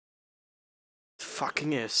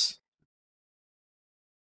fucking is.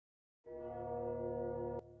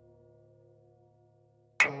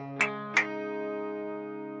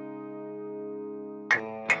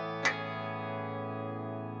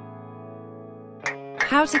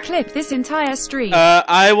 How to clip this entire stream.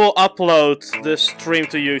 I will upload this stream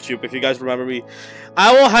to YouTube if you guys remember me.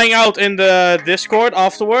 I will hang out in the Discord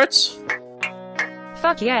afterwards.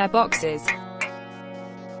 Fuck yeah, boxes.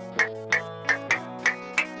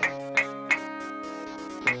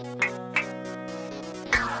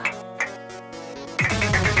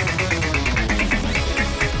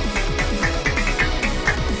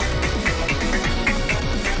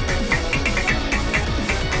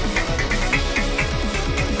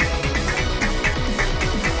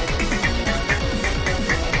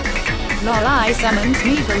 Lol, I summoned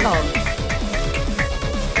me the lol.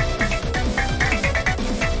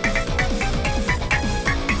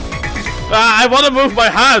 I want to move my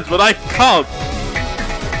hand, but I can't.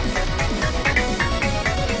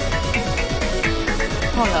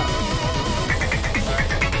 Holla.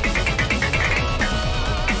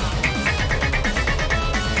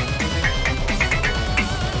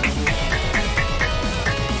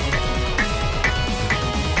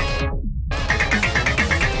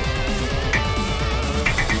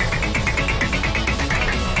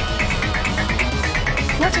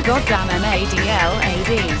 What a goddamn MADLAD.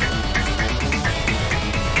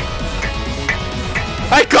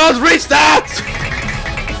 I can't reach that!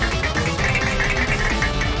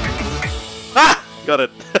 Ah! Got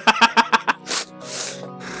it.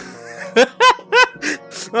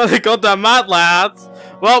 Oh, they got that mad lad.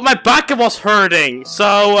 Well, my back was hurting,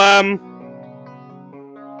 so,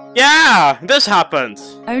 yeah, this happened.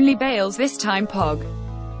 Only Bales this time, Pog.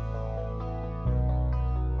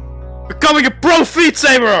 Becoming a pro feet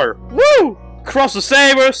saber! Woo! Cross the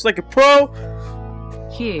sabers like a pro.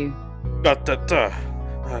 Q. Got that,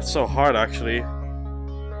 that's so hard, actually.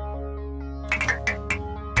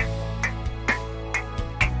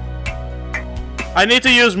 I need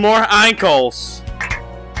to use more ankles.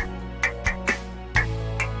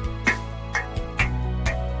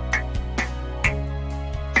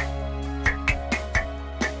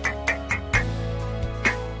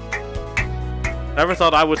 Never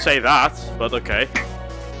thought I would say that, but okay.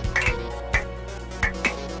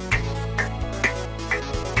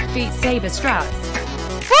 Feet Saber strats.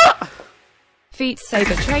 Feet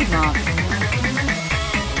Saber trademark.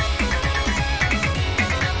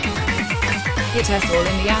 Hit us all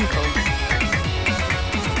in the ankle.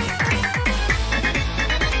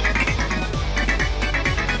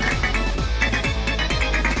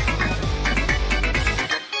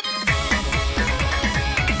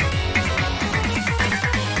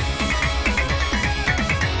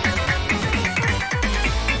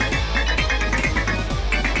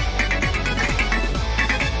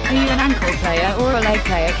 Are you an ankle player or a leg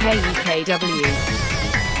player? KUKW.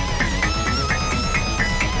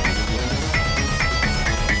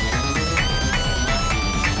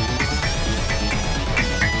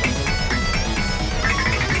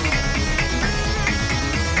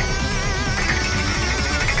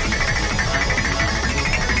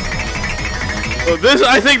 Well, this is,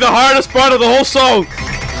 I think, the hardest part of the whole song.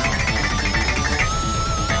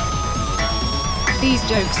 These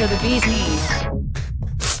jokes are the bee's knees.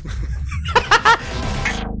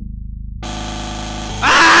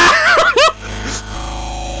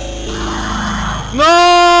 No!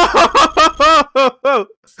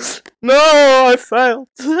 No, I failed.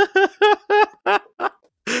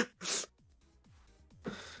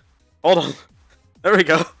 Hold on. There we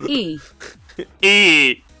go. E.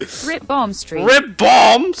 E. Rip bomb street. Rip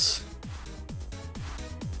bombs?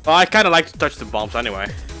 Well, I kind of like to touch the bombs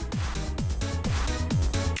anyway.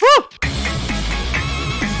 Woo!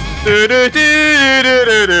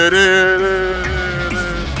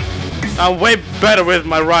 I'm way better with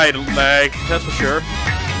my right leg, that's for sure.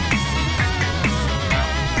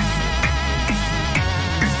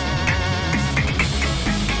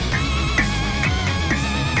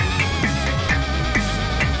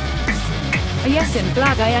 Yes, I'm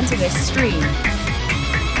glad I entered this stream.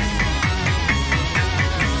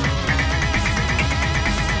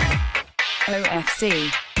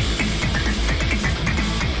 OFC.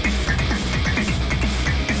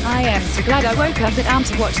 I am so glad I woke up at AM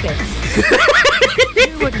to watch this.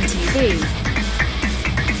 Who wouldn't he be?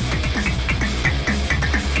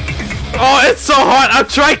 Oh, it's so hard! I'm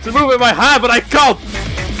trying to move with my hand, but I can't!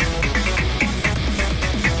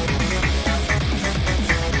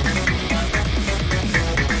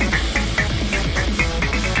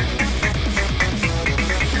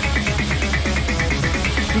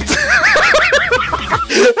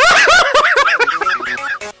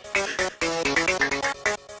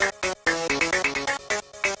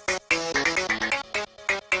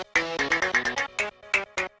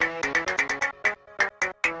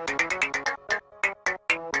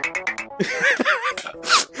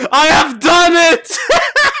 I have done it!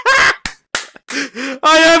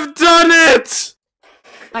 I have done it!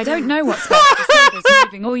 I don't know what's best, the servers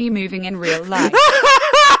moving or you moving in real life.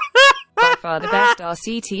 By far the best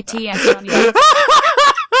RCTTS on you.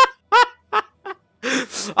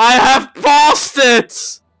 I have passed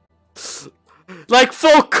it! Like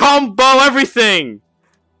full combo everything!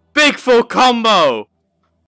 Big full combo!